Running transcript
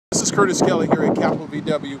is Curtis Kelly here at Capital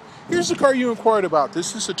VW. Here's the car you inquired about.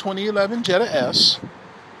 This is a 2011 Jetta S.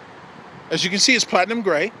 As you can see, it's platinum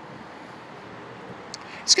gray.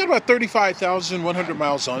 It's got about 35,100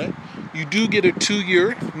 miles on it. You do get a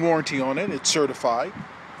 2-year warranty on it. It's certified.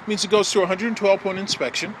 It means it goes through a 112-point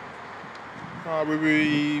inspection.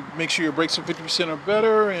 We make sure your brakes are 50% or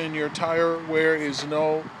better and your tire wear is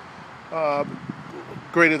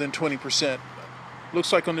greater than 20%.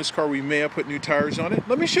 Looks like on this car we may have put new tires on it.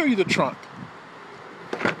 Let me show you the trunk.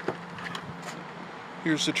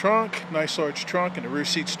 Here's the trunk, nice large trunk, and the rear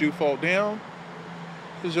seats do fall down.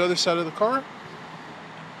 Here's the other side of the car.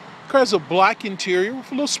 The car has a black interior with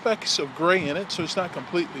little specks of gray in it, so it's not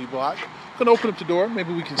completely black. I'm going to open up the door,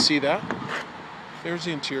 maybe we can see that. There's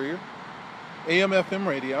the interior. AM/FM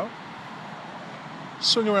radio.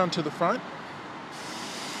 Swing around to the front.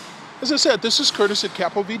 As I said, this is Curtis at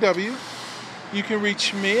Capital VW. You can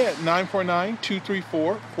reach me at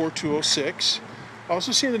 949-234-4206. I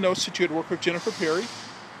also see in the notes that you had worked with Jennifer Perry.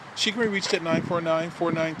 She can be reached at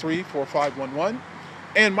 949-493-4511.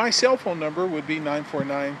 And my cell phone number would be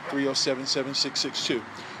 949-307-7662.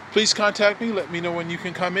 Please contact me. Let me know when you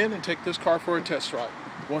can come in and take this car for a test drive.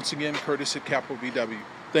 Once again, Curtis at Capital VW.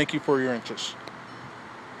 Thank you for your interest.